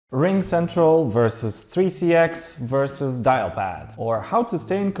RingCentral versus 3CX versus Dialpad, or how to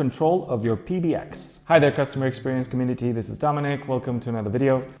stay in control of your PBX. Hi there, customer experience community. This is Dominic. Welcome to another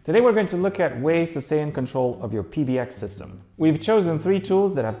video. Today we're going to look at ways to stay in control of your PBX system. We've chosen 3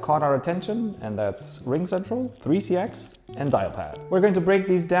 tools that have caught our attention, and that's RingCentral, 3CX, and Dialpad. We're going to break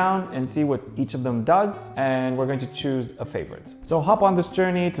these down and see what each of them does, and we're going to choose a favorite. So hop on this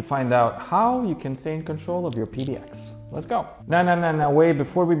journey to find out how you can stay in control of your PBX. Let's go. Now, wait,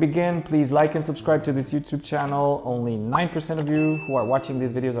 before we begin, please like and subscribe to this YouTube channel. Only 9% of you who are watching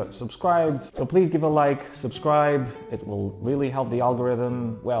these videos are subscribed. So please give a like, subscribe. It will really help the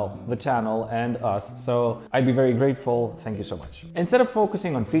algorithm, well, the channel and us. So I'd be very grateful. Thank you so much. Instead of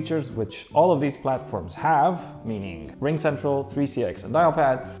focusing on features which all of these platforms have, meaning RingCentral, 3CX, and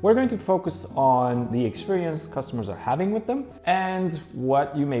Dialpad, we're going to focus on the experience customers are having with them and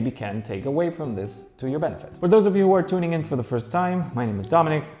what you maybe can take away from this to your benefit. For those of you who are tuning in for the first time, my name is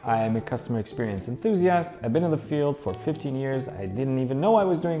Dominic. I am a customer experience enthusiast. I've been in the field for 15 years. I didn't even know I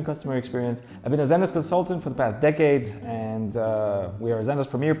was doing customer experience. I've been a Zendesk consultant for the past decade, and we are a Zendesk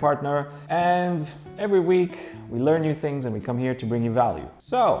Premier partner. And every week we learn new things and we come here to bring you value.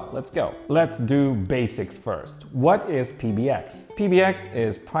 So let's go. Let's do basics first. What is PBX? PBX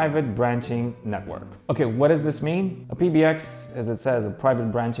is Private Branching Network. Okay, what does this mean? A PBX, as it says, a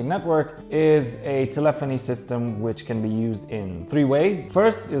Private Branching Network, is a telephony system which can be used in 3 ways.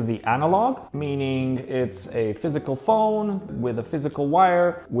 First is the analog, meaning it's a physical phone with a physical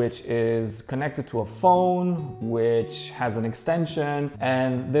wire which is connected to a phone which has an extension,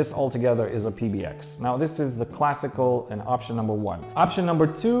 and this altogether is a PBX. Now this is the classical and option number 1. Option number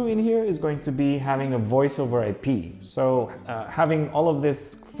 2 in here is going to be having a voice over IP. So having all of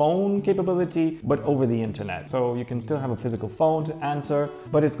this phone capability but over the internet. So you can still have a physical phone to answer,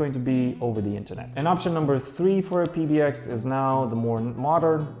 but it's going to be over the internet. And option number 3 for a PBX is now the more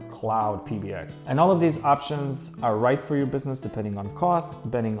modern cloud PBX. And all of these options are right for your business depending on cost,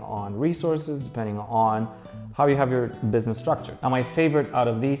 depending on resources, depending on how you have your business structure. Now my favorite out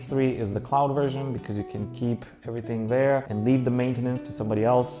of these 3 is the cloud version, because you can keep everything there and leave the maintenance to somebody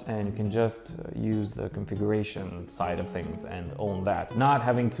else, and you can just use the configuration side of things and own that. Not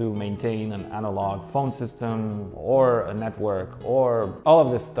having to maintain an analog phone system or a network or all of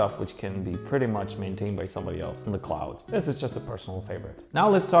this stuff which can be pretty much maintained by somebody else in the cloud. This is just a personal favorite. Now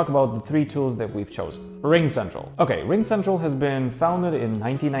let's talk about the 3 tools that we've chosen. RingCentral. Okay, RingCentral has been founded in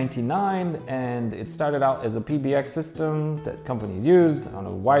 1999, and it started out as a PBX system that companies used on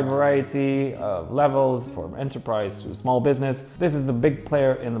a wide variety of levels, from enterprise to small business. This is the big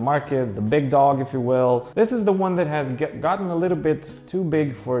player in the market, the big dog, if you will. This is the one that has gotten a little bit too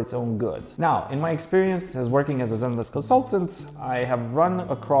big for its own good. Now, in my experience as working as a Zendesk consultant, I have run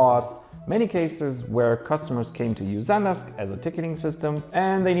across many cases where customers came to use Zendesk as a ticketing system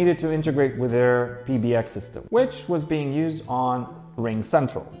and they needed to integrate with their PBX system, which was being used on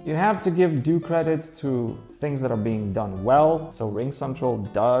RingCentral. You have to give due credit to things that are being done well. So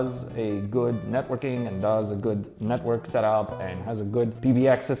RingCentral does a good networking and does a good network setup and has a good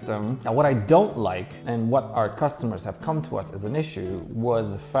PBX system. Now what I don't like, and what our customers have come to us as an issue, was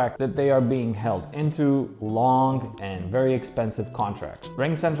the fact that they are being held into long and very expensive contracts.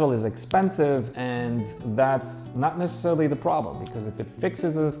 RingCentral is expensive, and that's not necessarily the problem, because if it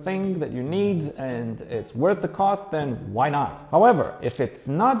fixes a thing that you need and it's worth the cost, then why not? However, if it's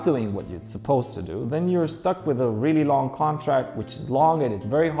not doing what it's supposed to do, then you're stuck with a really long contract, which is long and it's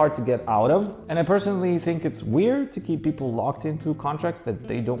very hard to get out of. And I personally think it's weird to keep people locked into contracts that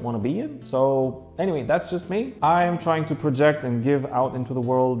they don't want to be in. So anyway, that's just me. I'm trying to project and give out into the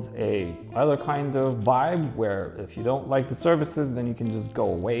world a other kind of vibe, where if you don't like the services, then you can just go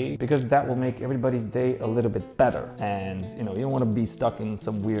away, because that will make everybody's day a little bit better. And you know, you don't want to be stuck in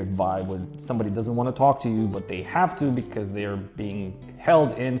some weird vibe where somebody doesn't want to talk to you, but they have to because they're being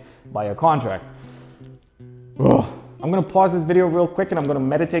held in by a contract. Ugh. I'm gonna pause this video real quick and I'm gonna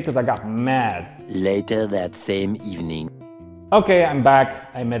meditate because I got mad. Later that same evening. Okay, I'm back.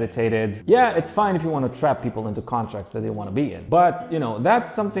 I meditated. Yeah, it's fine if you want to trap people into contracts that they want to be in. But, you know,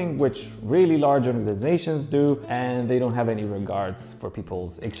 that's something which really large organizations do, and they don't have any regards for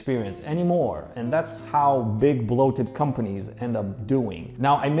people's experience anymore. And that's how big bloated companies end up doing.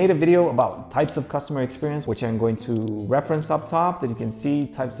 Now, I made a video about types of customer experience, which I'm going to reference up top, that you can see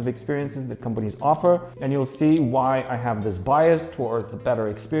types of experiences that companies offer. And you'll see why I have this bias towards the better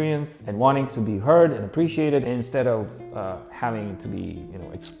experience and wanting to be heard and appreciated instead of having to be,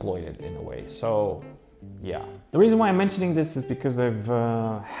 exploited in a way. So Yeah. The reason why I'm mentioning this is because I've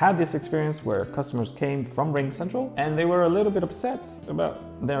had this experience where customers came from RingCentral and they were a little bit upset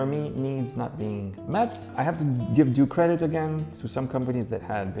about their needs not being met. I have to give due credit again to some companies that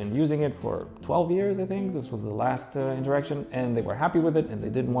had been using it for 12 years, I think. This was the last interaction, and they were happy with it and they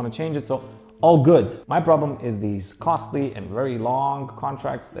didn't want to change it. So all good. My problem is these costly and very long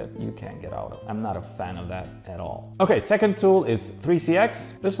contracts that you can't get out of. I'm not a fan of that at all. Okay, second tool is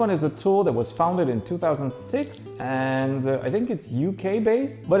 3CX. This one is a tool that was founded in 2006 and I think it's UK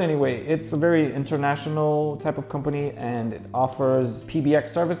based. But anyway, it's a very international type of company and it offers PBX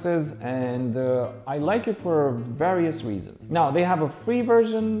services, and I like it for various reasons. Now, they have a free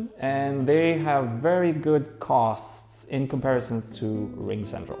version and they have very good costs in comparisons to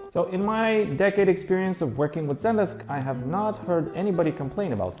RingCentral. So in my decade experience of working with Zendesk, I have not heard anybody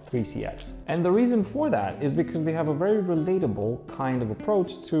complain about 3CX. And the reason for that is because they have a very relatable kind of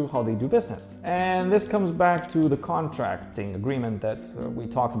approach to how they do business. And this comes back to the contracting agreement that we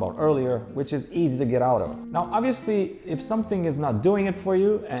talked about earlier, which is easy to get out of. Now, obviously, if something is not doing it for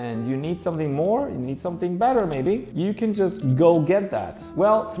you and you need something more, you need something better maybe, you can just go get that.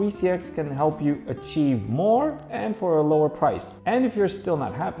 Well, 3CX can help you achieve more and for a lower price. And if you're still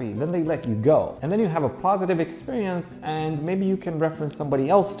not happy, then they let you go. And then you have a positive experience and maybe you can reference somebody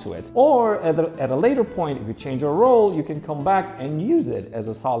else to it. Or at a later point, if you change your role, you can come back and use it as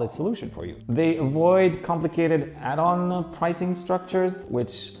a solid solution for you. They avoid complicated add-on pricing structures,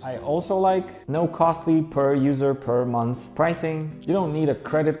 which I also like. No costly per user per month pricing. You don't need a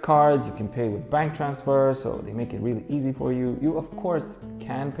credit card. You can pay with bank transfer, so they make it really easy for you. You of course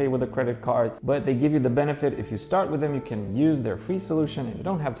can pay with a credit card, but they give you the benefit if you start with them, you can use their free solution and you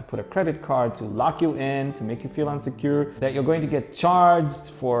don't have to put a credit card to lock you in, to make you feel insecure, that you're going to get charged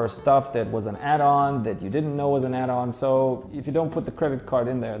for stuff that was an add-on that you didn't know was an add-on. So if you don't put the credit card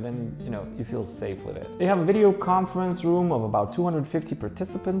in there, then you feel safe with it. They have a video conference room of about 250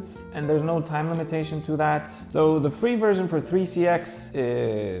 participants and there's no time limitation to that. So the free version for 3CX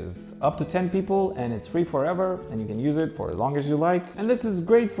is up to 10 people and it's free forever and you can use it for as long as you like. And this is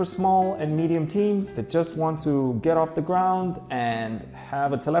great for small and medium teams that just want to get off the ground and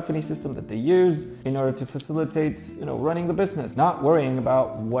have a telephony system that they use in order to facilitate, running the business, not worrying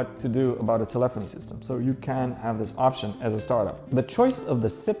about what to do about a telephony system. So you can have this option as a startup. The choice of the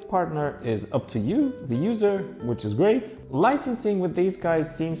SIP partner is up to you, the user, which is great. Licensing with these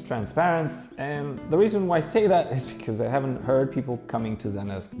guys seems transparent, and the reason why I say that is because I haven't heard people coming to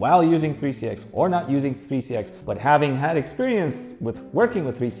Zendesk while using 3CX or not using 3CX, but having had experience with working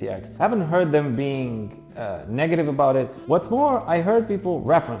with 3CX, I haven't heard them being negative about it. What's more, I heard people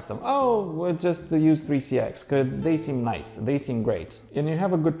reference them. Oh, well, just to use 3CX because they seem nice, they seem great. And you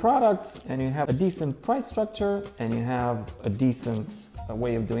have a good product and you have a decent price structure and you have a decent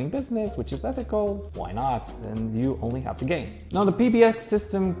way of doing business, which is ethical. Why not? And you only have to gain. Now, the PBX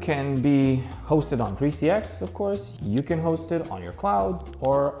system can be hosted on 3CX, of course. You can host it on your cloud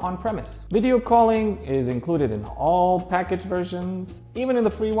or on-premise. Video calling is included in all package versions, even in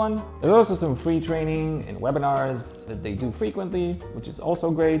the free one. There's also some free training and webinars that they do frequently, which is also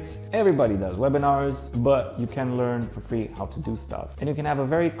great. Everybody does webinars, but you can learn for free how to do stuff. And you can have a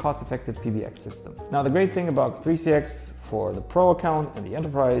very cost-effective PBX system. Now, the great thing about 3CX for the Pro account and the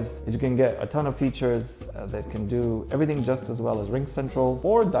Enterprise is you can get a ton of features that can do everything just as well as RingCentral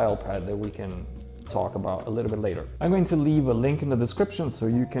or Dialpad that we can talk about a little bit later. I'm going to leave a link in the description so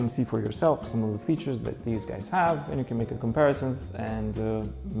you can see for yourself some of the features that these guys have and you can make a comparison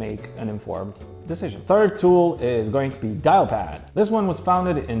and make an informed decision. Third tool is going to be Dialpad. This one was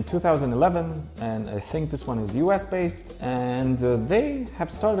founded in 2011 and I think this one is US based, and they have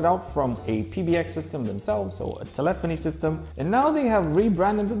started out from a PBX system themselves, so a telephony system, and now they have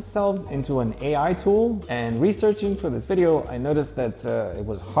rebranded themselves into an AI tool. And researching for this video, I noticed that it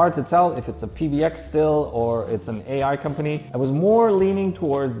was hard to tell if it's a PBX still or it's an AI company. I was more leaning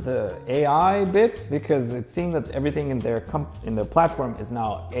towards the AI bit because it seemed that everything in their platform is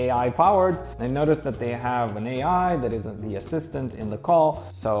now AI powered. I noticed that they have an AI that is the assistant in the call.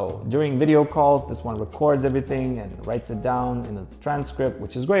 So during video calls, this one records everything and writes it down in a transcript,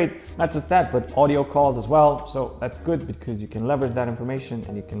 which is great. Not just that, but audio calls as well. So that's good because you can leverage that information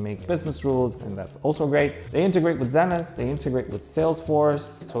and you can make business rules, and that's also great. They integrate with Zendesk, they integrate with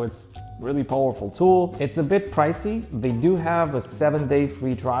Salesforce, so it's really powerful tool. It's a bit pricey. They do have a 7-day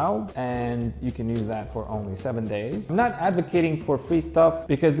free trial and you can use that for only 7 days. I'm not advocating for free stuff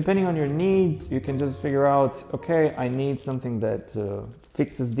because depending on your needs, you can just figure out, okay, I need something that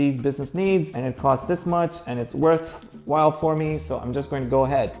fixes these business needs and it costs this much and it's worthwhile for me, so I'm just going to go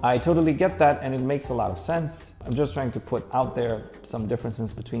ahead. I totally get that and it makes a lot of sense. I'm just trying to put out there some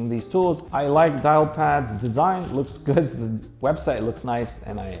differences between these tools. I like Dialpad's design, it looks good, the website looks nice,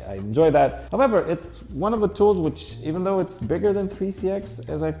 and I enjoy that. However, it's one of the tools which, even though it's bigger than 3CX,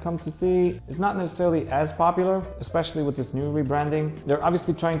 as I've come to see, it's not necessarily as popular, especially with this new rebranding. They're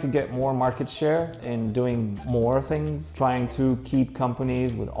obviously trying to get more market share in doing more things, trying to keep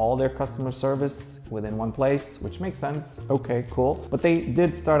companies with all their customer service within one place, which makes sense. Okay, cool. But they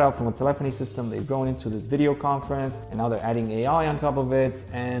did start out from a telephony system. They've grown into this video conference, and now they're adding AI on top of it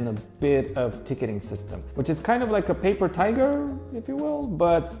and a bit of ticketing system, which is kind of like a paper tiger, if you will.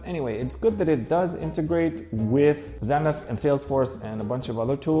 But anyway, it's good that it does integrate with Zendesk and Salesforce and a bunch of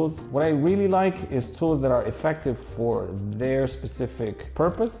other tools. What I really like is tools that are effective for their specific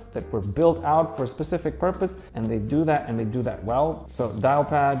purpose, that were built out for a specific purpose, and they do that, and they do that well. So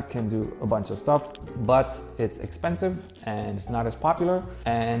Dialpad can do a bunch of stuff, but it's expensive and it's not as popular.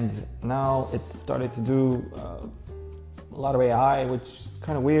 And now it's started to do a lot of AI, which is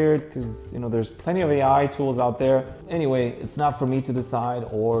kind of weird because, you know, there's plenty of AI tools out there. Anyway, it's not for me to decide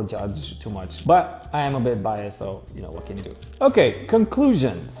or judge too much, but I am a bit biased, so, you know, what can you do? Okay,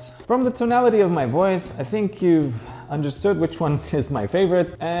 conclusions. From the tonality of my voice, I think you've understood which one is my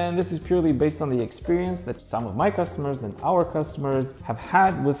favorite, and this is purely based on the experience that some of my customers and our customers have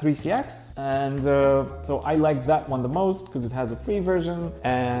had with 3CX, and so I like that one the most because it has a free version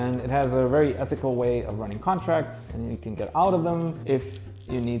and it has a very ethical way of running contracts, and you can get out of them if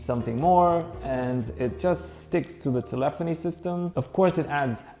you need something more, and it just sticks to the telephony system. Of course, it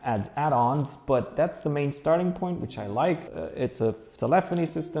adds add-ons, but that's the main starting point, which I like. It's a telephony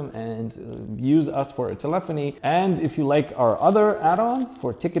system, and use us for a telephony. And if you like our other add-ons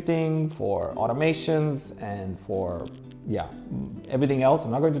for ticketing, for automations, and for everything else,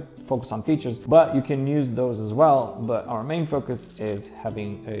 I'm not going to focus on features, but you can use those as well. But our main focus is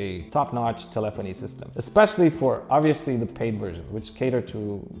having a top-notch telephony system, especially for obviously the paid version, which cater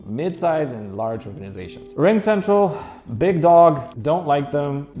to mid-size and large organizations. RingCentral, big dog, don't like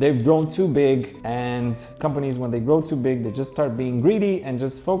them. They've grown too big, and companies, when they grow too big, they just start being greedy and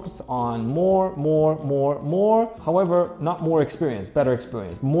just focus on more. However, not more experience, better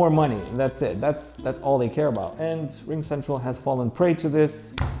experience, more money. That's it. That's all they care about. And RingCentral has fallen prey to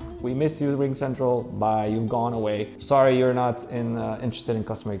this. We miss you, RingCentral. Bye, you've gone away. Sorry, you're not interested in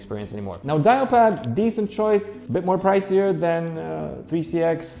customer experience anymore. Now, Dialpad, decent choice, a bit more pricier than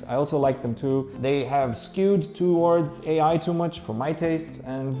 3CX. I also like them too. They have skewed towards AI too much for my taste,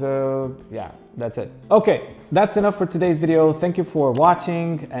 and yeah, that's it. Okay, that's enough for today's video. Thank you for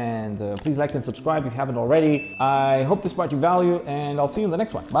watching, and please like and subscribe if you haven't already. I hope this brought you value, and I'll see you in the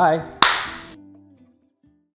next one. Bye.